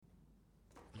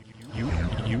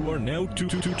You are now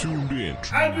tuned in.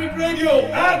 Agric Radio!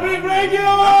 Agric Radio!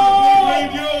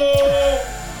 Agric Radio!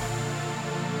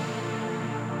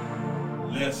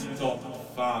 Let's talk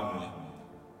family.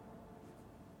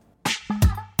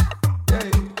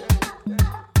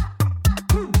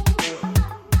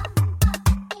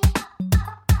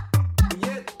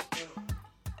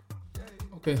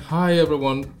 Okay, hi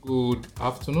everyone. Good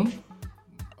afternoon.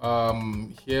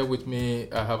 Here with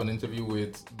me, I have an interview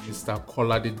with Mr.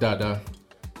 Kolade Dada.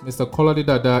 Mr. Kolade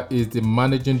Dada is the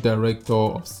managing director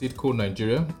of Seedco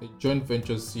Nigeria, a joint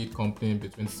venture seed company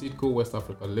between Seedco West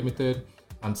Africa Limited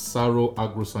and Saro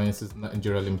Agrosciences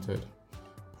Nigeria Limited.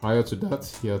 Prior to that,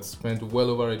 he had spent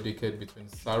well over a decade between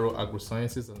Saro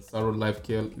Agrosciences and Saro Life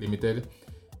Care Limited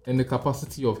in the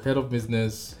capacity of head of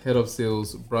business, head of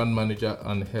sales, brand manager,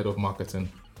 and head of marketing.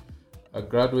 A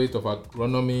graduate of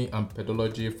agronomy and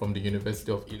pedology from the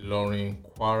University of Ilorin,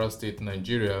 Kwara State,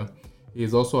 Nigeria, he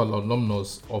is also an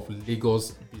alumnus of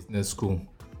Lagos Business School.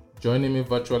 Joining me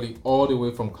virtually all the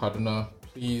way from Kaduna,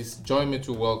 please join me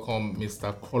to welcome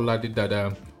Mr. Kolade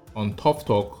Dada on Tough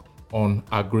Talk on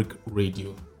Agric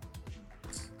Radio.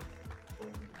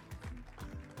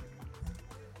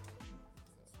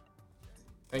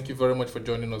 Thank you very much for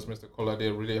joining us, Mr. Kolade.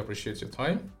 I really appreciate your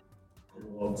time.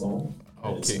 You're welcome.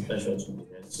 Okay. It's a pleasure to be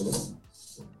here too.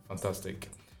 Fantastic.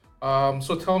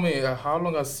 So tell me, how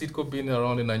long has Seedco been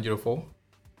around in Nigeria for?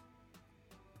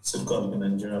 Seedco has been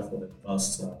in Nigeria for the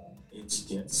past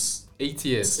 8 years. 8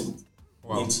 years?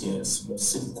 Wow. 8 years. But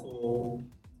Seedco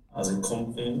as a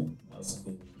company has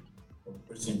been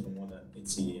operating for more than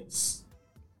 80 years.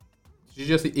 Did you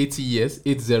just say 80 years? 80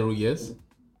 years?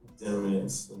 0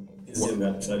 years. So this year we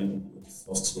actually in the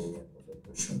first year of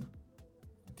operation.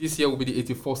 This year will be the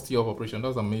 81st year of operation.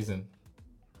 That's amazing.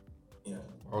 Yeah.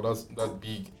 Oh, that's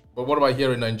big. But what about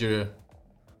here in Nigeria?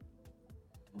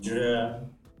 Nigeria,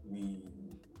 we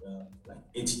like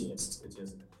 8 years. 8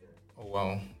 years in Nigeria. Oh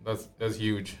wow, that's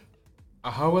huge.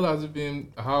 How well has it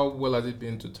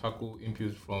been to tackle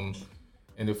inputs from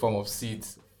in the form of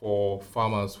seeds for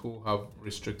farmers who have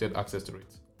restricted access to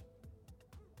it?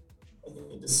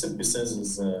 Okay, the seed business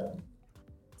is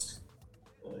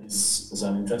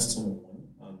an interesting one.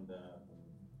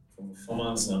 From the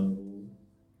farmers angle,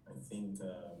 I think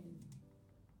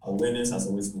awareness has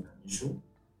always been an issue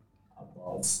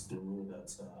about the role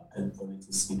that high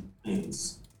quality seed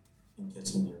plays in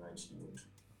getting the right yield.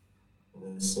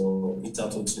 So it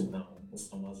out to now,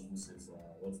 most farmers use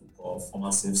what we call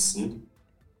farmer safe seed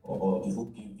or the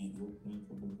OPV, the opening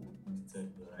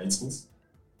varieties,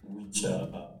 which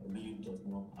really does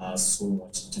not have so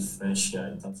much differential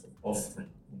in terms of offering,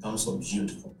 in terms of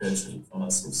yield compared to the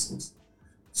farmer safe seeds.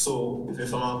 So if a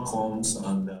farmer comes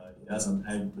and he has an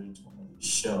hybrid on the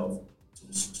shelf to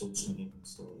be sold to him,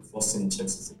 so the first thing he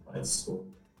checks is the price. So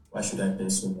why should I pay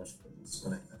so much for this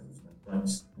when I can use my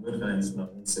price? Where can I use my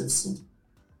own safe seed?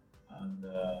 And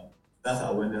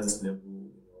that awareness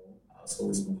level, has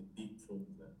always been a big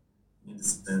problem in the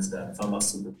sense that farmers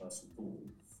still prefer to go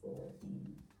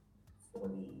for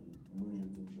the low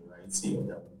yielding variety of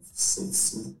their own safe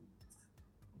seed.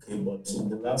 Okay, but in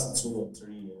the last 2 or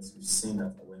 3 years, we've seen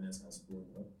that awareness has grown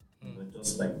up. But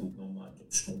just like the normal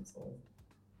adoption curve,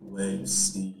 where you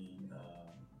see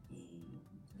the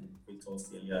creators,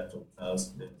 the early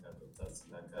adopters, then the adopters,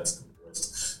 the laggards, and the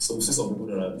rest. So we see some people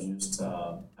that have used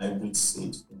hybrid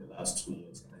seed in the last 2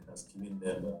 years, and it has given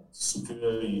them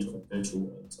superior yield compared to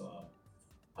what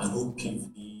an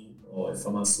OPV or a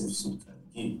farmer safe seed can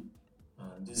give.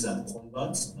 And these are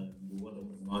converts and the word of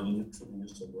mouth, the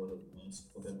use of word of mouth,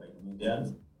 supported by the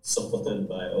media, supported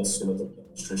by also a lot of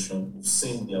demonstration. We've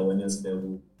seen the awareness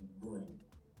level growing.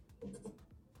 Okay.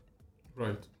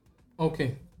 Right.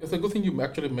 Okay. It's a good thing you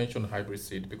actually mentioned hybrid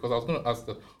seed, because I was going to ask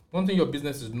that one thing your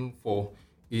business is known for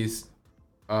is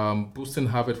boosting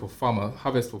harvest for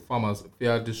farmers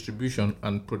via distribution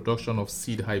and production of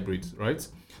seed hybrids, right?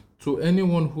 To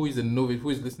anyone who is a novice, who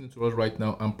is listening to us right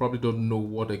now and probably don't know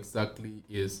what exactly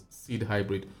is seed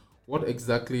hybrid, what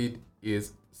exactly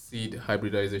is seed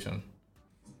hybridization?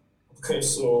 Okay,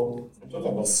 so when we talk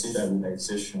about seed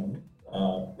hybridization,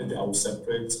 maybe I will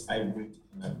separate hybrid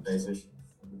and hybridization.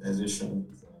 Hybridization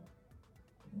is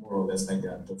more or less like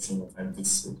the adoption of hybrid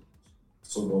seed.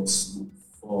 So what's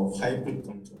for hybrid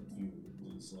point of view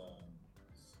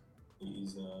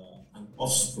is an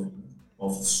offspring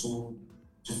of two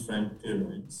different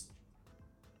parents,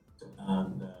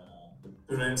 and the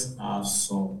parents have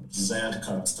some desired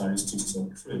characteristics or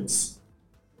traits,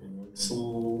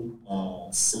 through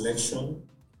selection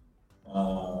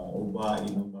over a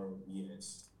number of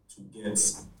years to get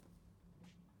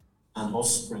an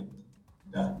offspring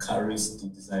that carries the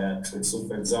desired trait. So,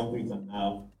 for example, you can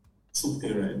have two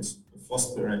parents. The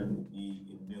first parent will be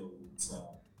a male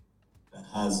that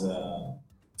has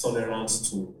tolerance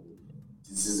to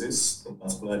diseases, a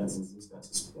particular diseases that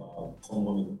is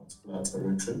common in a particular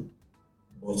territory,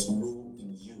 but low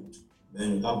in yield.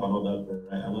 Then you have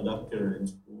another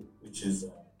parent which is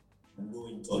low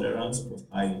in tolerance but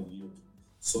high in yield.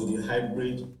 So the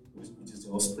hybrid, which is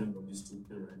the offspring of these two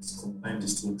parents, combine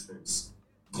these two traits,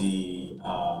 the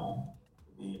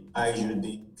high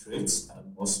yielding traits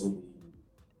and also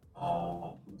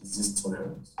the disease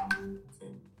tolerance.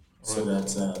 Okay, so that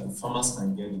the farmers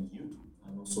can get the yield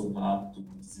and also have the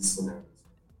disease tolerance.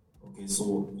 Okay,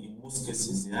 so in most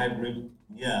cases, the hybrid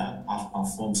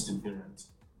outperforms the parent.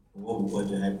 What we call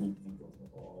the hybrid vigor,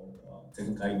 or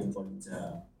technically they call it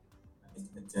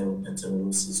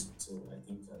heterosis. So I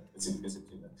think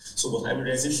basically that. So, but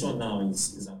hybridization now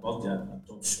is about the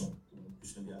adoption,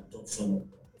 the adoption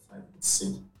of hybrid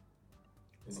seed,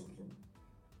 basically.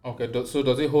 Okay, so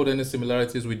does it hold any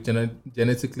similarities with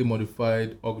genetically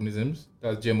modified organisms,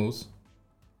 that's GMOs?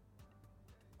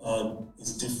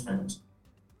 It's different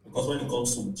because when it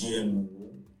comes to GMO,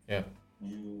 Yeah.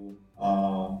 you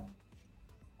are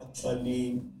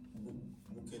actually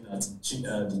looking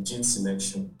at the gene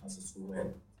selection as it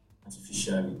were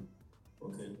artificially.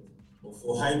 Okay, but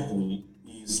for hybrid,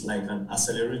 it's like an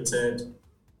accelerated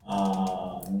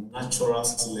natural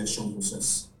selection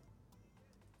process.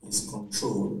 It's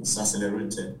controlled, it's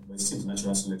accelerated, but it's still a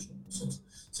natural selection process.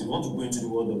 So if you want to go into the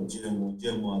world of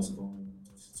GMO has gone.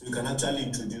 So you can actually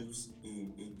introduce a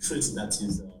trait that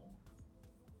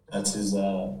is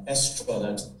extra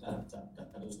that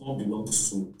does not belong to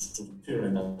the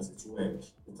parent as it were.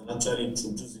 You can actually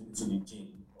introduce it into the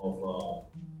gene of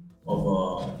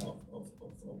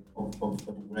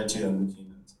the variety you're looking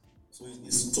at. So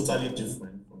it's totally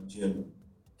different from GMO.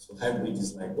 So hybrid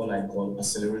is like what I call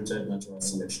accelerated natural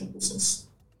selection process.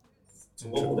 So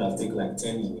what would have taken like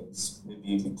 10 years,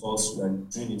 maybe because we are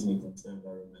doing it in a controlled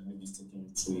environment, maybe it's taking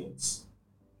you 2 years.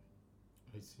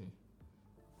 I see.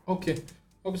 Okay,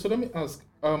 so let me ask.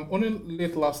 Only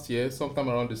late last year, sometime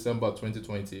around December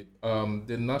 2020,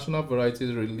 the National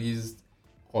Varieties Release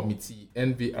Committee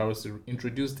 (NVRC)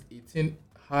 introduced 18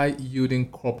 high-yielding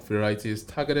crop varieties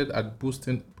targeted at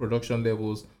boosting production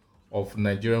levels of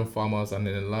Nigerian farmers and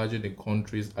enlarging the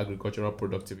country's agricultural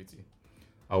productivity.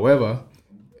 However,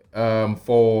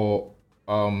 for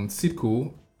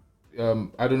Seedco,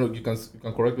 I don't know. You can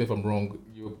correct me if I'm wrong.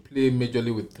 You play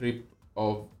majorly with three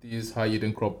of these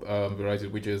high-yielding crop varieties,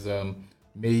 which is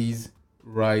maize,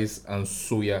 rice, and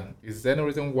soya. Is there any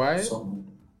reason why?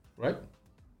 Right?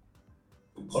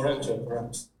 Correct, you're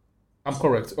correct. I'm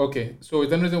correct. Okay. So is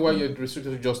there any reason why you're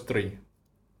restricted to just three?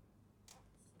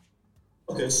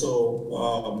 Okay, so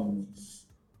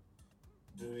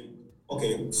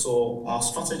so our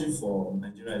strategy for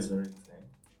Nigeria is very clear.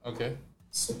 Okay.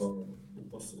 So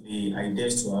the idea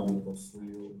is to have a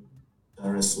portfolio that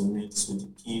resonates with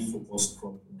the key focus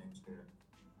crop in Nigeria.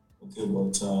 Okay,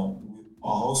 but we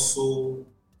are also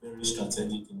very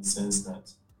strategic in the sense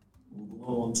that we do not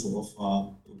want to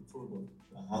offer a product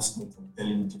that has no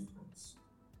compelling difference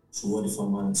to what the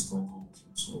farmer is currently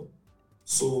using.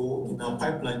 So in our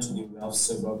pipeline today, we have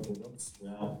several products. We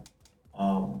have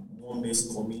more maize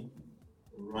coming,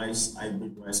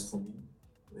 hybrid rice coming.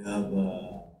 We have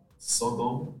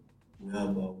sorghum. We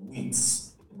have wheat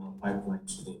in our pipeline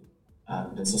today.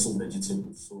 And there's also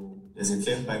vegetables. So there's a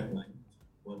clear pipeline,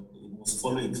 but it must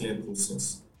follow a clear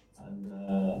process.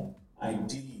 And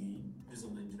ideally, based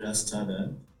on Nigeria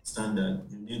standard,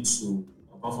 you need to,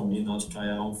 apart from being out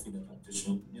trial on feed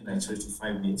adaptation, you need like 3 to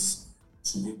 5 years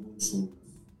to be able to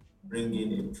bring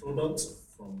in a product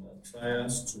from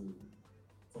trials to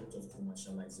point of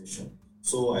commercialization.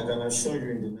 So I can assure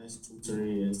you in the next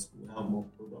 2-3 years, we have more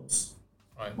products,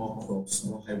 right, more crops,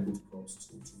 more hybrid crops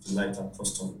to delight our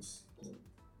customers.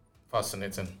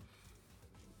 Fascinating.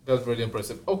 That's really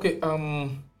impressive. Okay,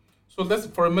 so let's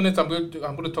for a minute. I'm going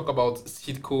to talk about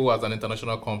Seedco as an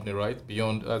international company, right?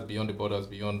 Beyond the borders,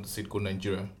 beyond Seedco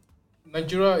Nigeria.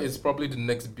 Nigeria is probably the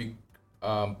next big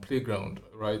playground,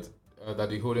 right? That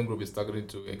the holding group is targeting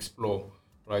to explore,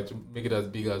 right, to make it as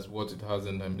big as what it has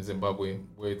in Zimbabwe,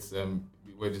 where it's a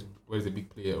big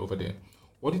player over there.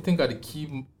 What do you think are the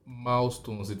key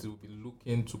milestones it will be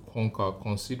looking to conquer,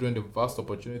 considering the vast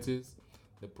opportunities,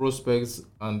 the prospects,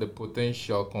 and the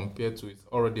potential compared to its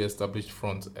already established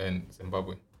front in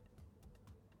Zimbabwe?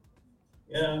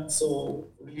 Yeah, so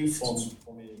really from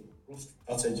a growth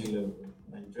strategy level,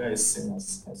 Nigeria is seen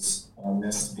as our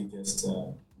next biggest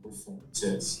growth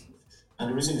frontiers.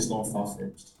 And the reason is not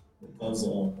far-fetched, because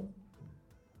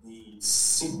the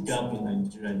seed gap in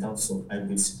Nigeria in terms of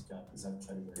hybrid seed gap is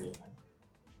actually very high.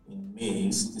 In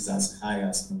maize, it is as high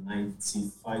as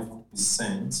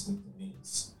 95% in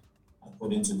maize,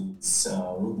 according to the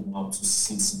roadmap to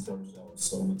seed security that was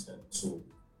submitted to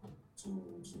the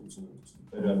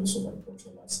Federal Ministry of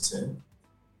Agriculture last year.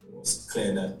 It was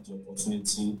clear that the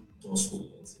opportunity does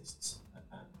really exist.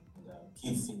 And the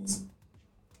key thing is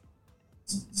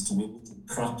to be able to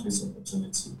crack this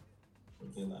opportunity.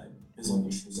 Okay, like based on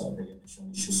issues out there,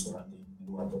 issues surrounding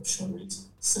low adoption rate,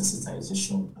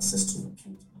 sensitization, access to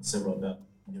input, and several other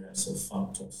areas of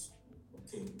factors.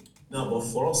 Okay. Now, but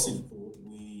for us,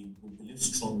 we believe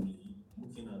strongly,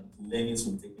 looking at learnings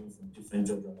we've taken from different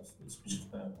geographies, which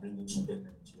bring it to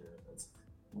Nigeria, that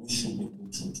we should be able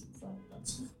to crack that.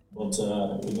 But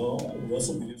we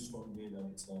also believe strongly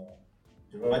that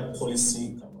the right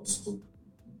policy can also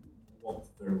work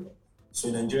very well. So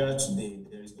in Nigeria today,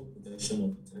 there is no protection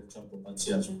of intellectual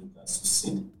property as regards to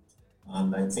seed.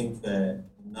 And I think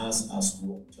NAS has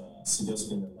worked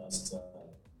seriously in the last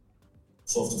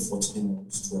 12 to 14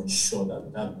 months to ensure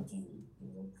that that bill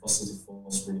crosses the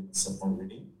first reading and second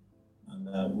reading. And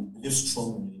we believe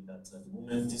strongly that the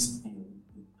moment this bill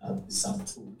is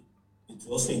approved, it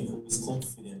will also increase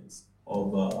confidence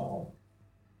of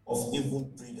even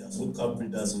breeders, local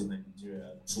breeders in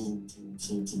Nigeria, to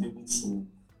be able to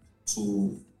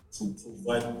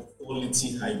provide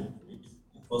quality hybrid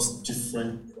across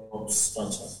different crop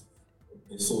strata.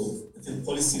 Okay, so I think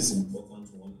policy is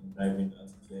important one in driving that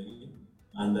clearly.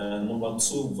 And number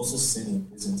two, we've also seen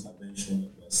increased intervention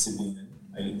of CBN,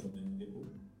 highly commendable.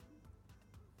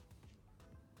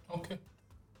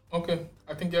 Okay.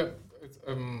 I think that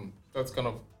kind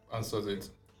of answers it.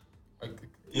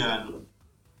 Yeah.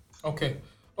 Okay.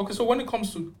 So when it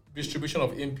comes to distribution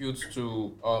of inputs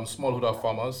to smallholder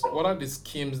farmers, what are the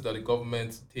schemes that the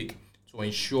government take to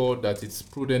ensure that it's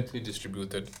prudently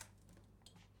distributed?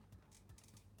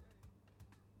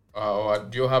 Or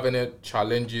do you have any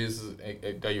challenges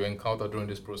that you encounter during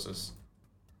this process?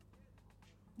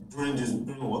 During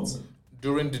what?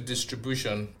 During the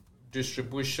distribution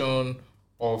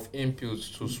of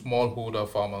inputs to smallholder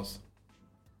farmers.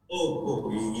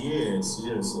 Yes.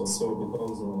 So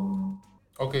because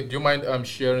okay, do you mind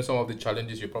sharing some of the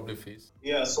challenges you probably face?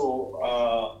 Yeah. So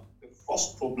the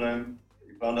first problem,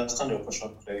 if I understand your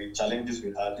question clearly, challenges we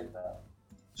had in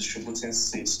distributing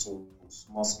seeds to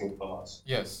small-scale farmers.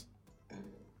 Yes.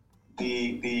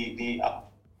 The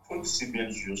approach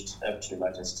CBN used helped to a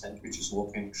large extent, which is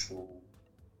working through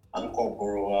anchor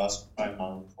borrowers, prime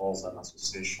anchors, and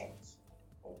associations.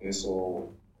 Okay,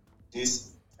 so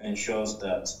this ensures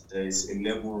that there is a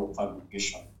level of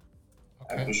aggregation.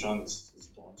 Okay. Aggregation is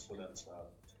done so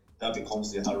that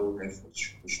becomes the arrowhead for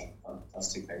distribution.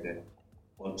 Fantastic idea.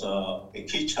 But a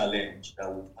key challenge that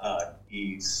we've had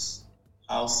is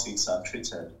how seeds are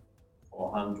treated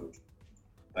or handled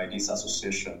by this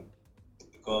association.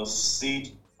 Because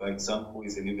seed, for example,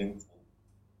 is a living thing,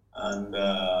 and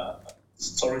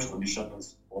storage condition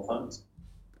is important.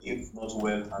 If not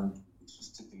well handled, it will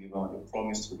still deliver on the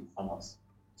promise to the farmers.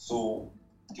 So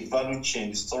the value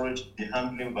chain, the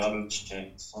handling value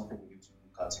chain is something we need to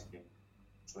look at again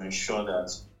to ensure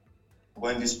that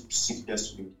when this seed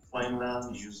gets to the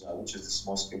final user, which is the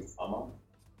small-scale farmer,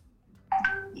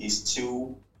 is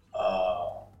still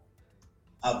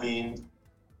having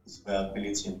its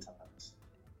viability intact.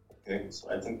 Okay, so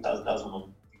I think that's one of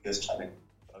the biggest challenges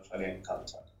we actually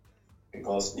encountered.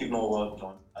 Because if not well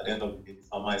done, at the end of the day, the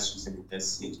farmer is using the dead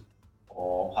seed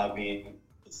or having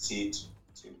a seed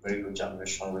with a very low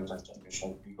germination rate and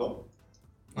germination vigor,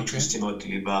 which will still not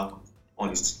deliver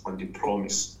on the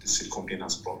promise the seed company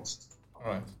has promised.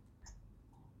 All right.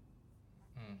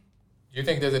 Do you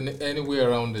think there's any way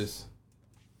around this?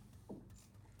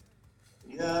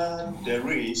 Yeah, there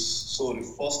is. So the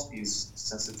first is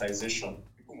sensitization.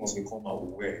 People must become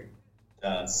aware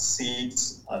that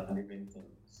seeds are living things.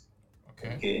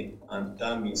 Okay, and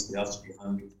that means they have to be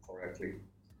handled correctly.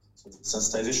 So the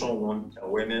sensitization one,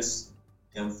 awareness,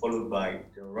 then followed by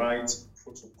the right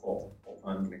protocol of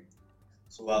handling.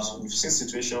 So as we've seen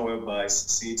situations whereby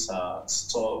seeds are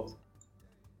stored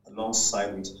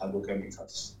alongside with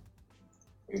agrochemicals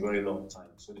for a very long time.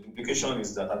 So the implication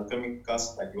is that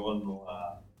agrochemicals, like you all know,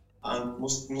 are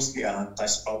mostly are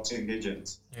anti-sprouting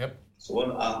agents. Yep. So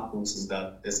what happens is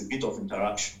that there's a bit of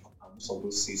interaction and most of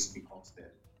those seeds becomes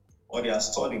dead. Or they are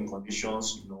stored in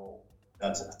conditions,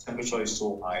 that the temperature is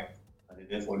so high and they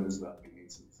therefore lose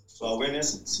viability. So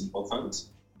awareness is important.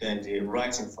 Then the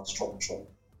right infrastructure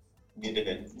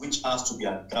needed, which has to be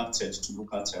adapted to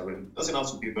local terrain. It doesn't have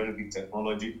to be a very big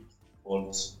technology,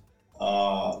 but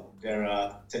there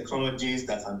are technologies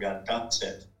that can be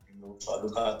adapted to our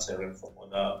local terrain from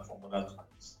other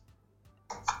clients.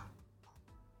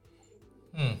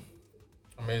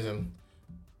 Amazing.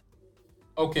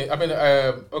 Okay, I mean,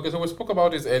 okay, so we spoke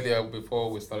about this earlier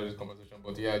before we started this conversation,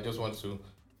 but yeah, I just want to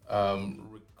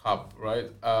recap,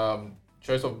 right?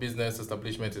 Choice of business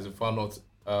establishment is found out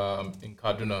in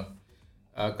Kaduna.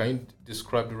 Can you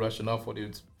describe the rationale for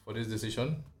this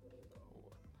decision?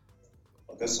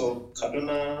 Okay, so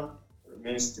Kaduna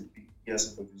remains the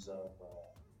biggest producer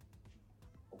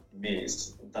of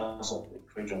maize in terms of the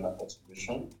regional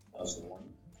population. That's one.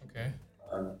 Okay.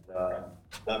 And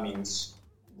that means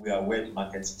we are where the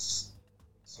market is.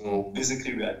 So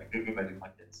basically, we are driven by the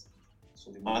market.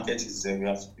 So the market is there, we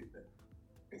have to be there.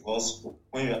 Because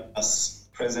when you are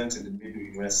present in the middle,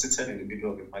 you are seated in the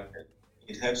middle of the market,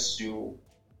 it helps you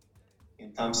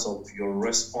in terms of your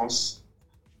response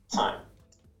time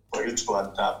for you to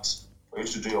adapt, for you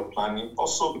to do your planning.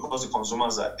 Also, because the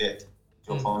consumers are there,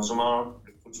 your consumer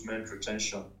recruitment,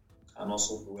 retention can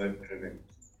also be well driven.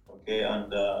 Okay,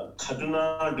 and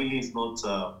Kaduna really is not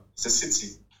it's a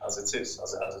city as it is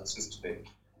today.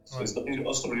 So it's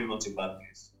also really not a bad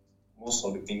place. Most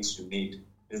of the things you need,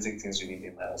 basic things you need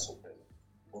in there also present.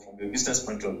 But from the business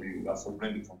point of view, you are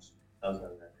fulfilling the consumer. That's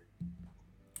very good.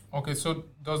 Okay, so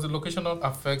does the location not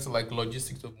affect like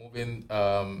logistics of moving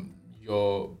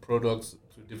your products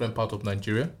to different parts of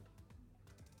Nigeria?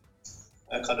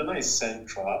 Kaduna is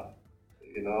central,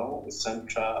 it's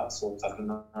central. So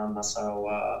Kaduna,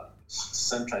 Nasarawa,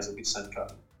 central is a bit central.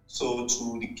 So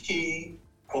to the key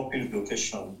cropping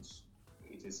locations,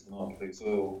 it is not.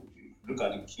 So if you look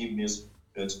at the key maize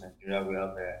belts in Nigeria, we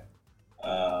have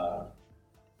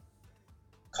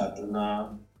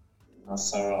Kaduna,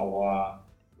 Nasarawa,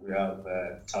 we have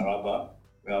Taraba,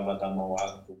 we have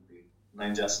Adamawa,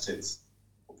 Niger State.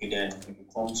 Okay, then if you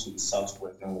come to the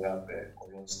southwest, then we have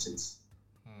Oyo State.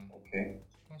 Okay.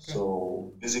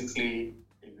 So basically,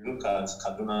 if you look at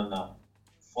Kaduna now,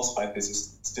 first 5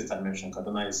 places state I mentioned,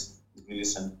 Kaduna is really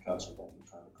central to them. You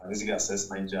can easily access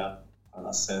Niger, you can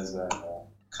access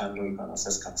Kano, you can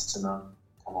access Katsina,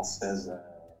 you can access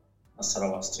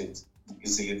Nasarawa State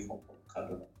easily from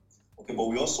Kaduna. Okay, but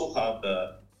we also have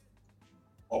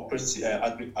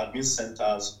admin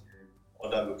centers in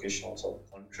other locations of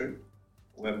the country,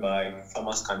 whereby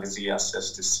farmers can easily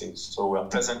access the seeds. So we are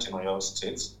present in Oyo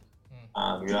State,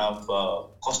 and we have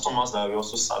customers that we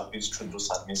also service through those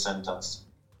admin centers.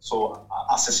 So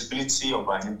accessibility of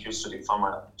our inputs to the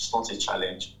farmer is not a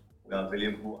challenge. We are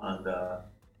available, and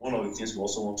one of the things we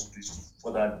also want to do is to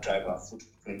further drive our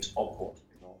footprint upward,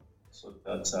 so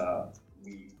that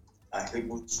we are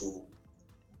able to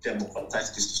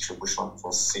democratize this distribution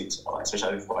for seeds,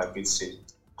 especially for hybrid seed,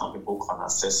 and people can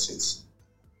access it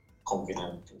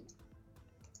conveniently.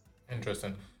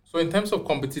 Interesting. So in terms of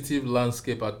competitive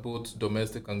landscape at both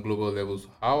domestic and global levels,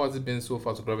 how has it been so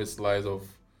far to grab a slice of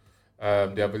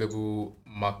the available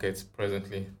markets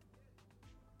presently?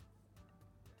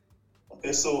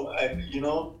 Okay, so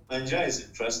Nigeria is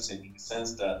interesting in the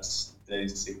sense that there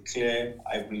is a clear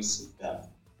hybrid seed gap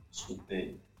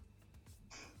today.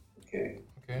 Okay.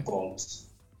 But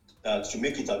that to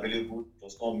make it available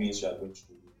does not mean you are going to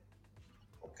do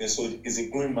it. Okay, so it's a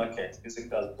growing market. Basically,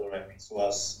 that's the right. So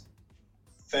as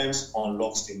firms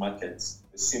unlocks the market,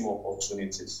 they see more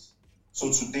opportunities.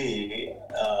 So today,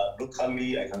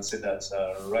 locally, I can say that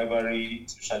rivalry,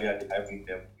 especially at the hybrid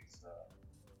level,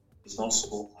 is not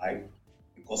so high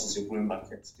because it's a growing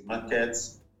market. The market,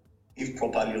 if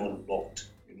properly unlocked,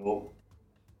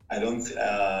 I don't.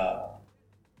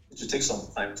 It will take some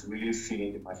time to really fill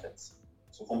in the market.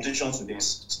 So competition today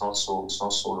is not so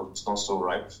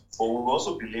ripe. But we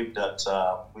also believe that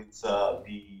with the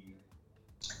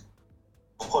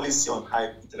policy on high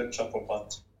intellectual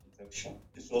property protection,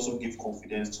 it will also give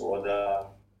confidence to other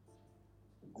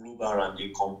global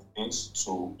R&D companies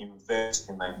to invest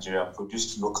in Nigeria,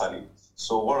 produced locally.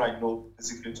 So what I know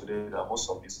basically today that most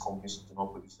of these companies do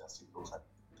not produce their seed locally.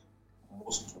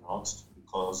 Most do not,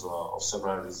 because of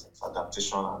several reasons,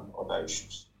 adaptation and other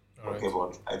issues. All okay,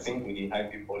 right. But I think with the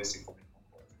hybrid policy coming on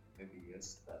board, maybe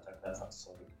yes, that's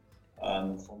solid.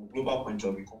 And from a global point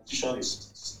of view, competition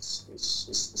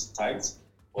is tight,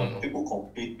 but people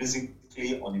compete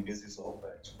basically on the basis of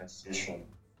differentiation.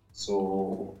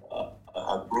 So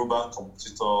our global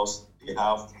competitors, they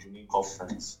have unique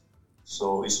offerings.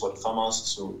 So it's for the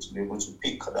farmers to be able to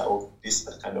pick that this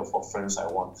kind of offerings I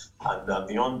want. And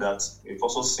beyond that, we've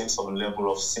also seen some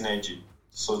level of synergy.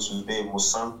 So today,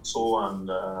 Monsanto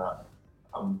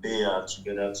and Bayer are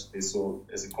together today. So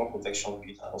there's a crop protection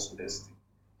bit, and also there's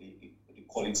the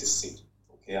quality seed.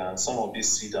 Okay, and some of these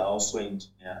seeds are also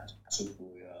engineered to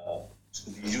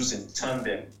be used in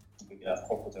tandem with their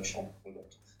crop protection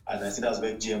product. And I think that's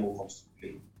where GMO comes to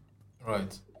play.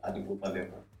 Right. At the global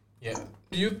level. Yeah.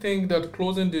 Do you think that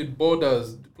closing the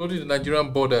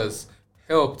Nigerian borders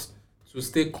helped to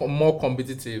stay more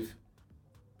competitive?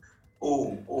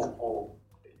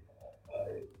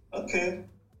 Okay.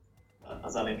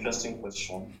 That's an interesting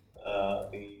question.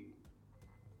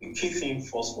 The key thing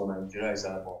first for Nigeria is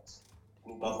about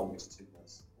global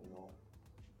competitiveness.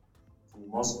 We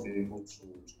must be able to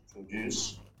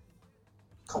produce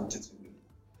competitively,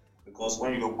 because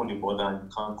when you open the border and you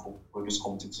can't produce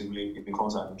competitively, it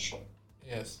becomes an issue.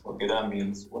 Yes. Okay, that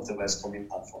means whatever is coming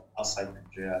out from outside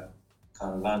Nigeria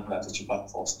can land at a cheaper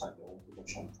cost than your own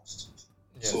production cost.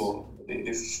 Yes. So,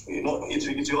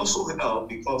 it will also help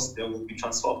because there will be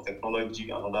transfer of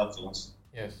technology and other things.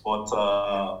 Yes. But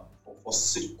for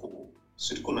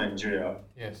Sidco Nigeria,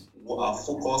 yes, our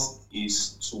focus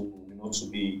is to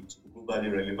be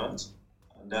globally relevant,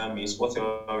 and that means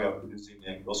whatever we are producing,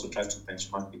 we also try to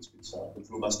benchmark it with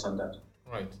global standard.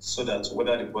 Right. So that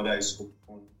whether the border is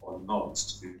open or not,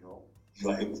 you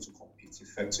are able to compete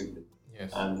effectively.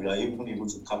 Yes. And you are even able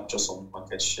to capture some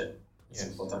market share. It's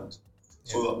important.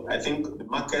 Yes. So I think the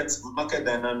market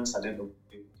dynamics at the end of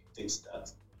the day dictates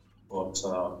that. But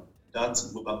that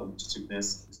global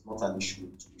competitiveness is not an issue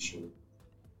to be sure.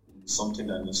 It's something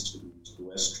that needs to be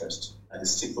well stressed at the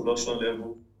state production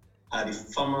level, at the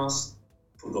farmers'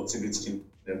 productivity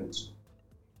levels.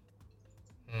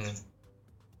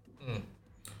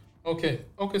 Okay.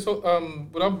 So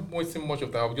without wasting much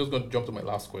of that, I'm just going to jump to my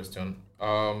last question.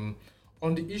 On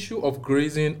the issue of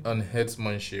grazing and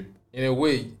herdsmanship, in a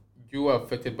way, you are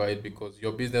affected by it because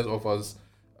your business offers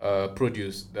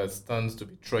produce that stands to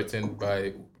be threatened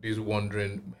by these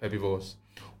wandering herbivores.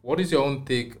 What is your own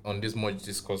take on this much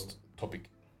discussed topic?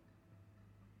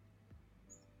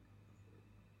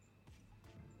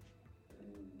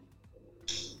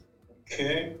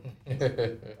 Okay.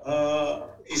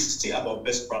 It's still about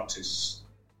best practice.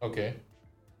 Okay.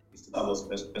 It's still about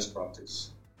best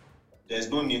practice. There's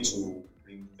no need to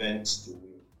reinvent the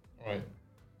wheel. Right.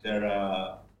 There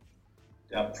are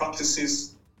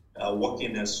practices that are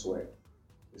working elsewhere.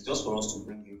 It's just for us to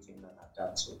bring it in and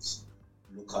adapt it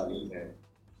locally here.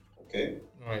 Okay?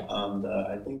 Right. And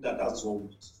I think that's what we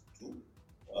need to do,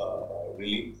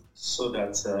 really, so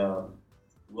that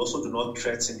we also do not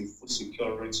threaten the food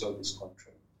security of this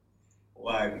country.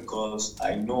 Why? Because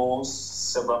I know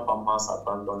several farmers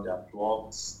abandoned their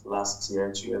plots last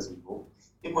year, 2 years ago,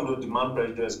 even though demand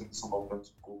pressure is making some of them to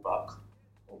go back.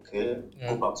 Okay,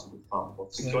 go back to the farm,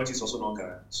 but security is also not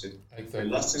guaranteed. Exactly. The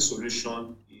lasting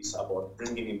solution is about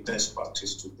bringing in best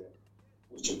practice to them,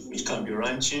 which can be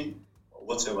ranching or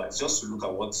whatever. It's just to look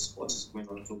at what is going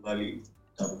on globally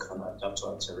that we can adapt to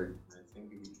our terrain. And I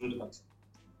think if we do that,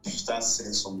 we start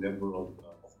seeing some level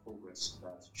of progress in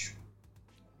that issue.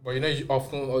 But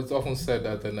it's often said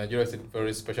that Nigeria is a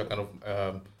very special kind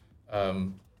of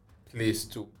place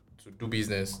to do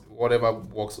business. Whatever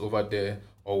works over there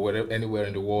or anywhere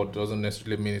in the world doesn't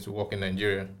necessarily mean it will work in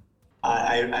Nigeria.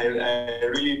 I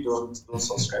really don't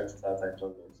subscribe to that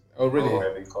ideology. Oh,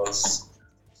 really? Because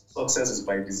success is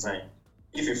by design.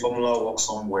 If a formula works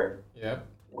somewhere,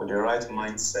 with the right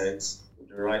mindset, with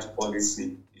the right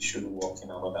policy, it should work in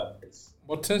another place.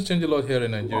 But things change a lot here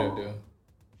in Nigeria, though.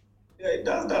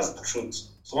 Yeah, that's the truth.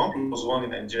 So 1 + 1 in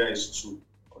Nigeria is 2.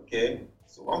 Okay?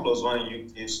 So 1 + 1 in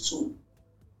UK is 2.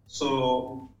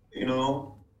 So,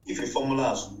 if a formula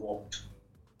has worked,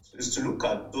 so it's to look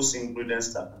at those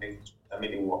ingredients that made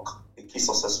it work, the key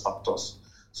success factors.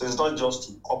 So it's not just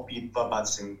to copy it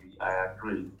verbatimly, I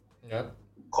agree. Yeah.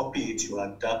 You copy it, you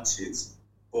adapt it,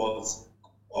 but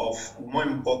of more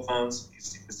importance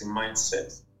is the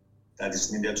mindset that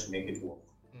is needed to make it work.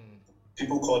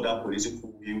 People call that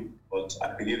political will, but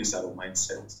I believe it's a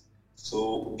mindset.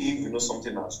 So if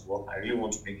something has worked, I really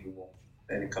want to make it work,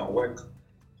 then it can work.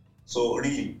 So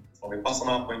really, from a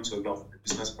personal point of view, from a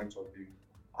business point of view,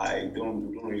 I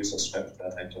don't really subscribe to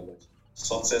that ideology.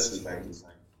 Success is by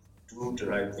design. Do the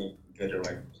right thing, get the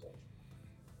right result.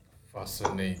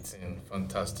 Fascinating,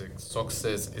 fantastic.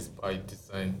 Success is by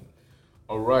design.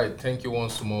 All right, thank you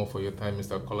once more for your time,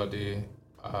 Mr. Kolade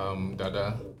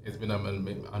Dada. It's been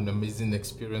an amazing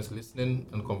experience listening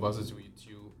and conversing with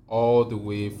you all the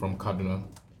way from Kaduna.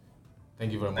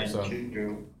 Thank you very much, sir. Thank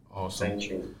you. Awesome. Thank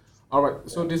you. All right,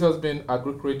 so this has been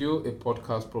Agric Radio, a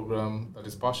podcast program that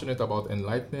is passionate about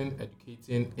enlightening,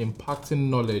 educating, impacting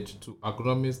knowledge to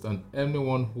agronomists and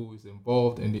anyone who is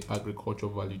involved in the agriculture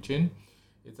value chain.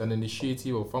 It's an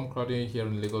initiative of FarmCrowding here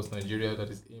in Lagos, Nigeria, that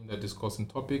is aimed at discussing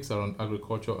topics around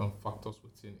agriculture and factors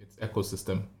within its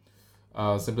ecosystem.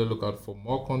 Simply look out for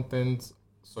more content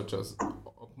such as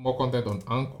more content on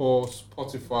Anchor,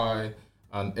 Spotify,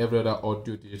 and every other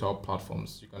audio digital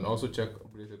platforms. You can also check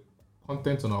related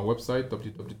content on our website,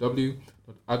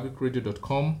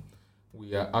 www.agricradio.com.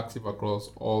 We are active across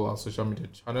all our social media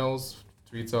channels,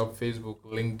 Twitter, Facebook,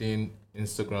 LinkedIn,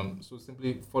 Instagram. So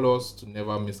simply follow us to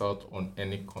never miss out on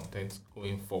any content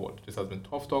going forward. This has been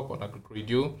Tough Talk on Agric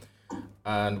Radio,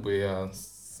 and we are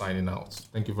signing out.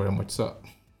 Thank you very much, sir.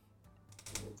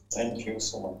 Thank you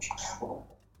so much.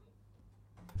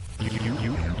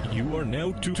 You are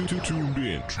now tuned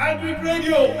in. Agric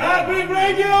Radio! Agric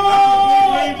Radio!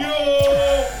 Agric Radio!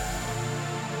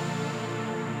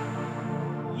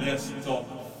 Let's talk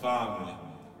family.